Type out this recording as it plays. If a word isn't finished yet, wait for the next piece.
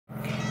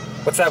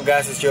What's up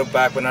guys, it's Joe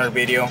back with another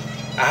video.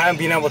 I haven't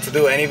been able to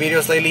do any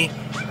videos lately.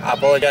 I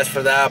apologize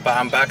for that, but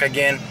I'm back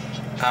again.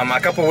 A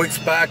couple weeks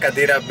back I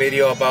did a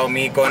video about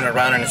me going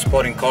around and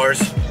spotting cars.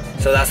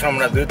 So that's what I'm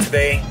gonna do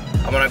today.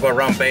 I'm gonna go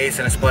around base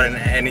and spot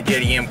any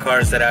JDM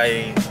cars that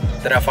I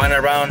find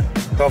around.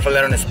 Hopefully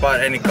I don't spot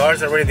any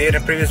cars I already did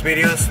in previous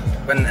videos.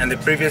 In the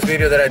previous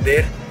video that I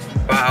did.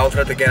 But I'll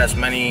try to get as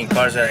many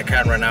cars as I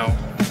can right now.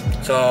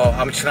 So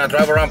I'm just gonna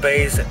drive around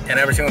base, and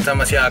every single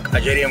time I see a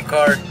JDM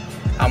car,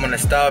 I'm gonna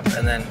stop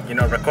and then, you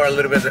know, record a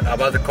little bit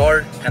about the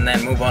car and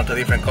then move on to a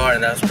different car,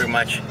 and that's pretty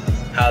much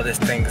how this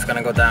thing is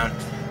gonna go down.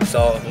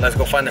 So let's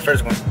go find the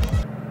first one.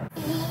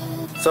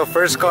 So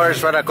first car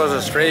is right across the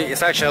street.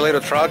 It's actually a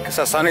little truck. It's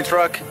a Sunny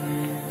truck.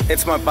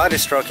 It's my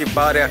buddy's truck. He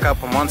bought it a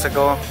couple months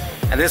ago,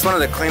 and this is one of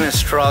the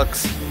cleanest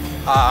trucks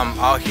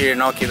out here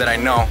in Oki that I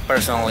know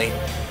personally.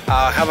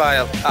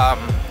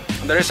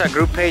 There is a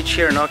group page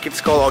here in Oki.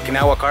 It's called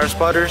Okinawa Car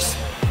Spotters,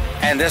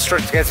 and this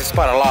truck gets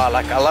spotted a lot.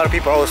 Like, a lot of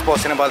people are always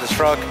posting about this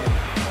truck,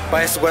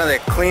 but it's one of the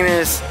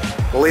cleanest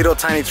little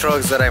tiny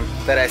trucks that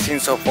I've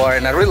seen so far,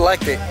 and I really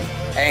liked it.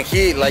 And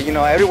he, like, you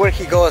know, everywhere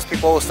he goes,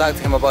 people always talk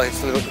to him about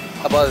his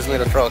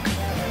little truck.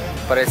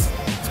 But it's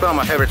one of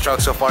my favorite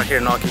trucks so far here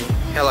in Oki.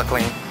 Hella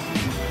clean.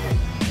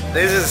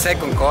 This is the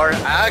second car.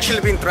 I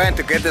actually been trying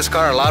to get this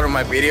car a lot of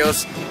my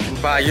videos,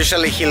 but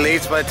usually he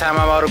leaves by the time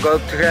I'm about to go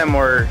to him,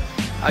 or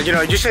you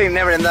know, usually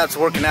never ends up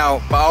working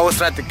out. But I always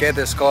try to get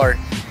this car.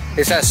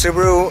 It's a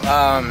Subaru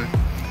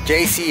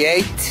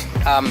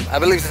JC8. I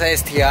believe it's a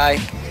STI.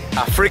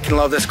 I freaking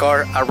love this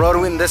car. I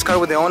rode in this car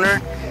with the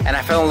owner, and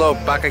I fell in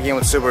love back again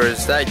with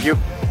Subarus.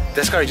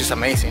 This car is just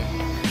amazing.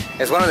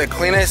 It's one of the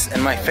cleanest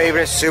and my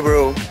favorite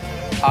Subaru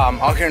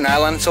out here in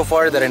Ireland so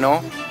far that I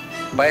know.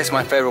 But it's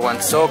my favorite one.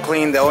 So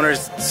clean. The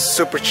owner's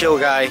super chill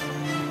guy,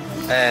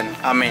 and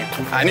I mean,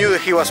 I knew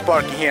that he was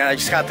parking here, and I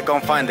just had to go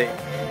and find it.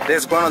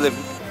 This car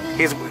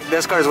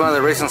is one of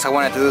the reasons I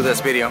wanted to do this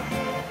video.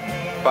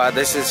 But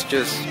this is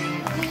just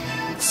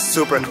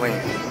super clean.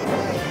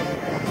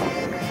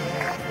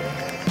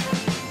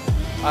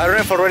 I don't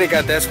know if I already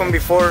got this one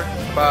before,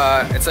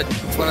 but it's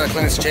one of the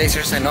cleanest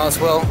chasers I know as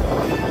well.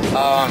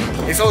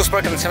 He's always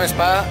parked in the same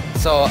spot,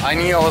 so I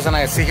knew I was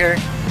gonna see him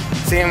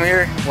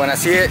here when I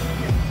see it.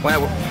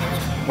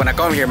 When I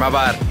come here, my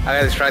bad, I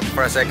got distracted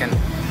for a second.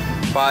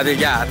 But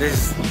yeah,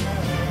 this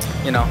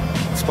is, you know,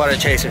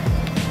 spotted chaser.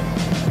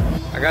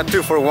 I got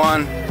 2 for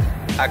 1.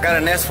 I got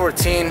an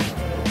S14.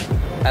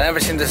 I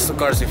never seen these two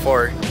cars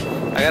before.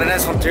 I got an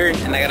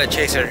S14 and I got a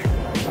chaser.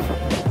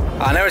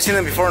 I never seen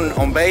them before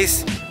on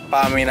base,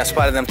 but I mean, I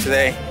spotted them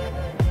today.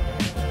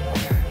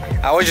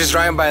 I was just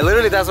driving by.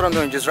 Literally, that's what I'm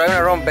doing. Just driving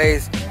around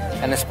base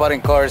and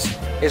spotting cars.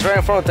 It's right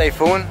in front of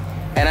Typhoon.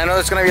 And I know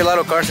there's gonna be a lot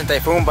of cars in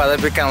Typhoon, but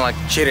that'd be kind of like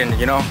cheating,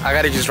 you know? I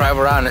gotta just drive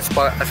around and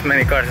spot as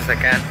many cars as I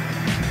can.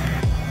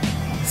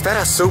 Is that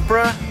a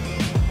Supra?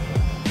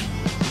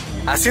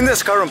 I've seen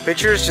this car on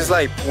pictures, just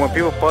like when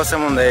people post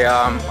them on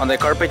the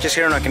car pages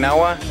here in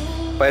Okinawa,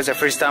 but it's the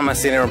first time I've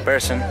seen it in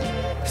person.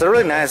 It's a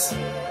really nice,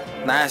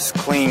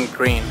 clean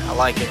green. I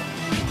like it.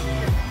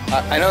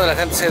 I know that I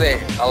tend to say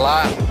they a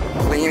lot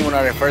clean when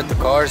I refer to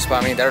cars,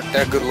 but I mean,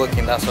 they're good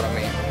looking, that's what I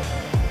mean.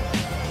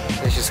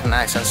 It's just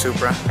nice and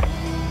Supra.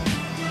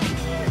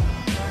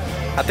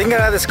 I think I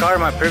got this car in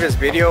my previous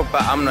video,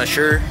 but I'm not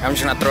sure. I'm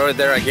just gonna throw it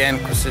there again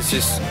because it's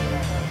just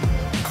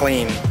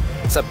clean.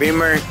 It's a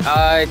Beamer.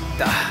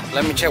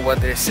 Let me check what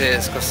this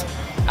is, because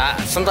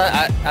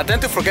sometimes I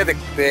tend to forget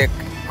the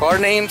car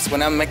names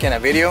when I'm making a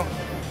video,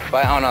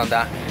 but I don't know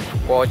that.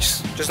 Well,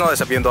 just know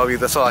it's a BMW.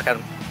 That's all I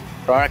can.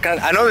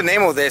 I know the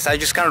name of this. I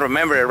just can't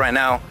remember it right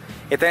now.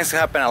 It tends to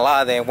happen a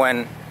lot. That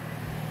when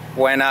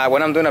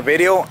I'm doing a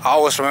video, I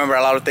always remember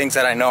a lot of things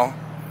that I know.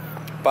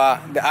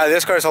 But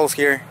this car is always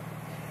here.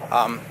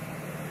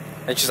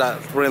 It's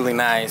just really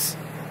nice,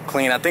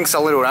 clean. I think it's a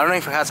little, I don't know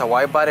if it has a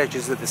wide body,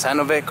 just the design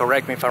of it,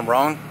 correct me if I'm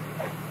wrong,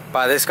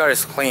 but this car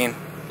is clean.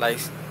 Like,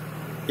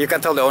 you can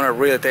tell the owner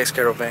really takes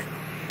care of it.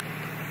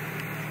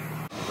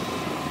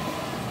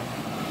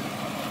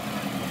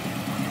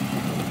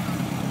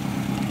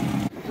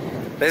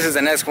 This is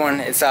the next one.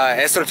 It's a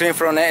S13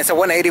 front end. It's a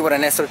 180 with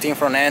an S13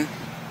 front end.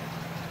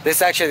 This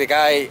is actually the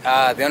guy,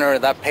 the owner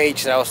of that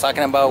page that I was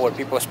talking about, where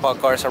people spot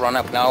cars around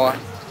Okinawa.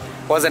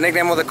 What's the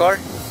nickname of the car?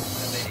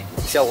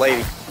 It's a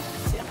lady.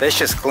 This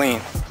just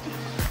clean.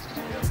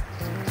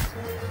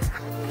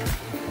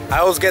 I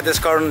always get this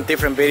car in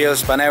different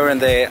videos, but never in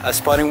the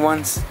spotting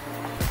ones.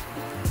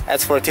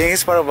 S14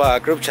 is part of a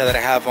group chat that I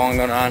have going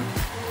on.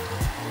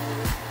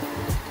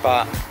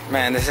 But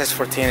man, this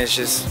S14 is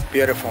just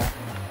beautiful.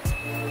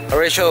 I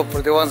already showed,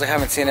 for the ones that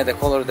haven't seen it, the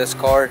color of this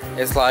car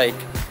is like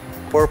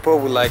purple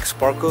with like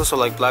sparkles, or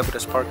like black with the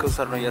sparkles.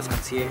 I don't know if you guys can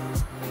see it.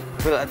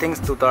 But I think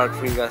it's too dark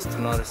for you guys to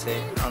notice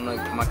it. I don't know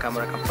if my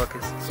camera can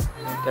focus.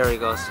 There he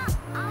goes.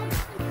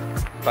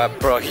 But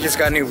bro, he just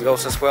got new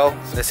wheels as well.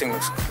 This thing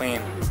looks clean.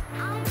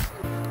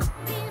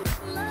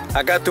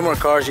 I got 2 more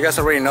cars. You guys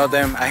already know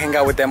them. I hang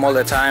out with them all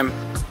the time.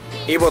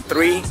 Evo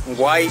 3,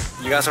 white.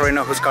 You guys already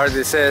know whose car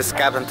this is.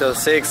 Captain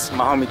 6,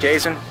 my homie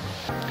Jason.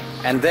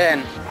 And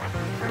then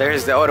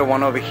there's the other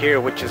one over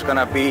here, which is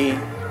gonna be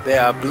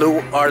the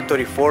blue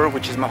R34,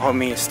 which is my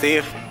homie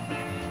Steve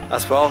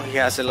as well. He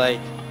has it like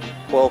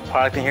well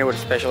parked in here with a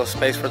special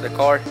space for the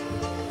car.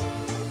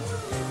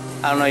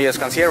 I don't know if you guys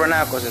can see it right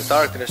now because it's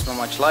dark, there's not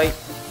much light.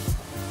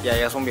 Yeah,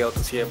 you guys won't be able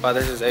to see it, but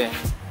this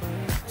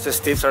is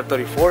Steve's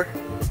R34.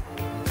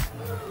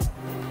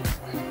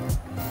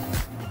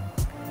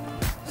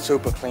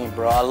 Super clean,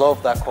 bro. I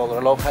love that color.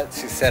 I love how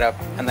it's set up.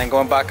 And then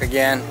going back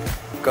again,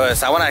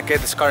 because I want to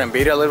get this car in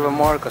video a little bit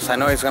more, because I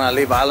know it's gonna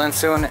leave island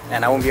soon,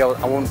 and I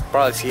won't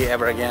probably see it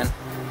ever again,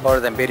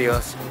 other than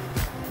videos.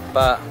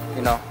 But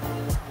you know,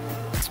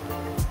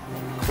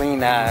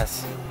 clean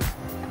as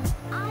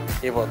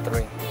Evo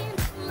 3.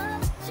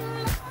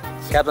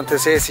 Captain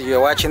 26, if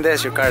you're watching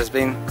this, your car has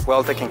been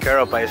well taken care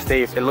of by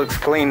Steve. It looks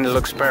clean. It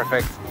looks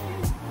perfect.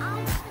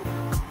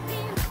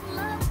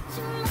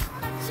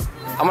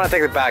 I'm gonna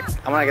take it back.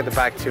 I'm gonna get the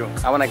back too.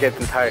 I wanna get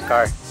the entire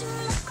car,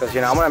 because you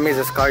know I'm gonna miss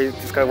this car.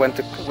 This car went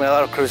a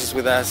lot of cruises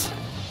with us.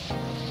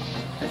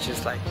 It's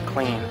just like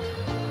clean.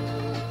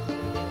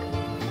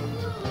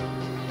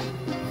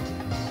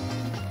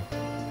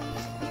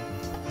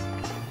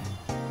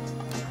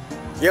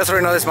 You guys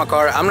already know this is my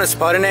car. I'm not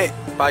spotting it,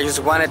 but I just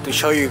wanted to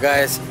show you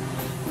guys.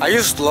 I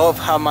just love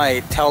how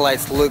my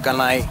taillights look at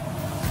night.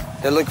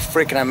 They look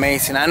freaking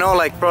amazing. I know,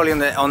 like probably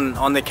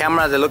on the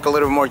camera they look a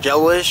little more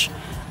yellowish,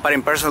 but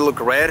in person they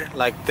look red.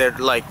 Like they're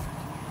like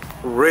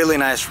really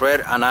nice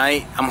red, and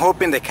I'm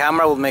hoping the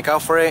camera will make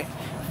up for it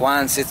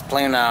once it's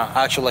playing an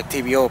actual like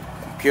TV or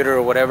computer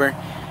or whatever.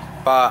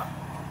 But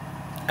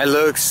it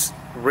looks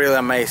really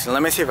amazing.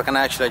 Let me see if I can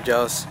actually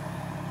adjust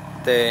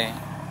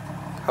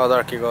how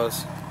dark it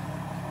goes.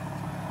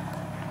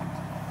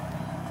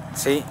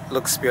 See,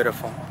 looks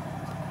beautiful.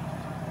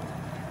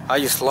 I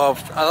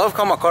love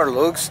how my car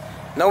looks.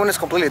 Not when it's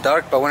completely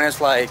dark, but when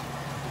it's like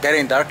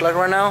getting dark like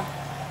right now,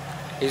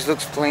 it just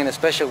looks clean,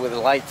 especially with the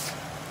lights.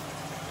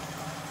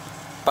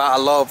 But I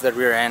love the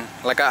rear end.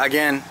 Like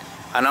again,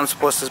 and I'm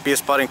supposed to be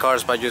spotting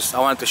cars, but I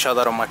wanted to show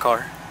that on my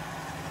car.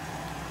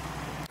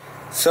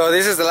 So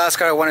this is the last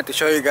car I wanted to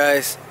show you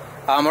guys.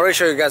 I'm already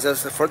showed you guys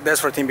this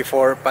 14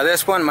 before, but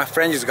this one my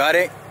friend just got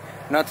it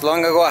not too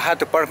long ago. I had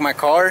to park my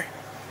car,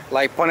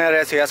 like point at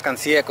it so you guys can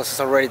see it, because it's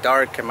already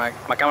dark and my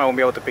camera won't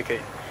be able to pick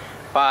it.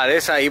 But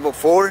this is an Evo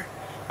 4.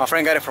 My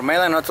friend got it from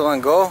Mainland not too long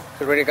ago.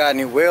 He already got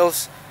new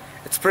wheels.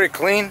 It's pretty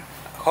clean.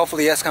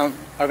 Hopefully you guys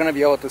are gonna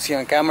be able to see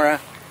on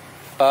camera.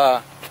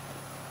 But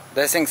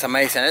this thing's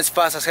amazing. It's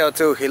fast as hell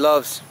too. He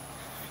loves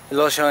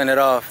showing it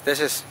off. This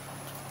is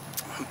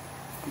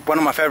one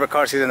of my favorite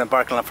cars he's in the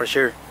parking lot for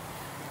sure.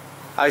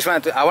 I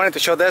wanted to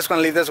show this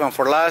one, leave this one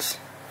for last,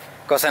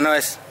 because I know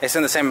it's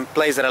in the same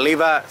place that I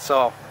leave at,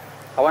 so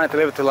I wanted to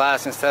leave it to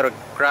last instead of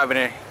grabbing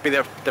it, be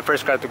the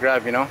first car to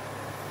grab, you know.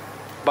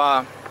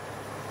 But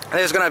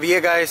this is gonna be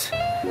it, guys.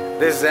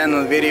 This is the end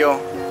of the video.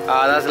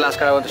 That's the last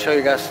car I want to show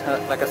you guys,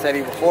 like I said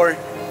before.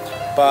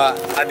 But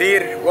I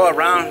did go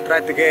around,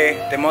 tried to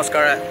get the most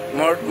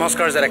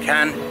cars that I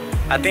can.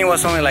 I think it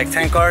was only like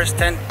 10 cars,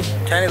 10,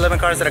 11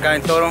 cars that I got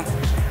in total.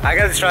 I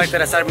got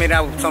distracted. I started meeting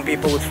up with some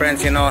people, with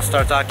friends, you know,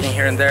 start talking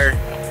here and there.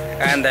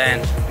 And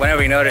then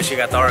whenever you notice, it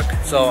got dark.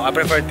 So I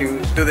prefer to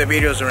do the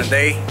videos during the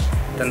day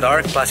than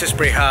dark. Plus it's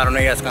pretty hot. I don't know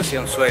if you guys can see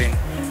I'm sweating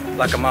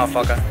like a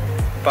motherfucker.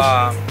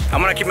 But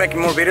I'm gonna keep making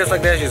more videos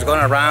like this, just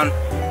going around,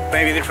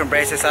 maybe different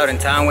races out in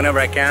town whenever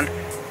I can,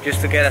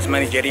 just to get as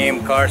many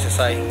JDM cars as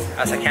I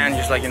can.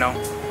 Just like, you know,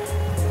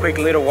 quick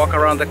little walk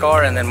around the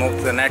car and then move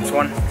to the next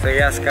one. So you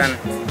guys can,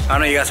 I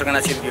know you guys are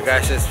gonna see you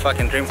guys'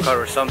 fucking dream car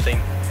or something.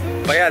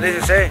 But yeah,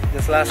 this is it,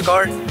 this last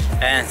car,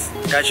 and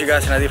catch you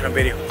guys in a different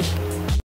video.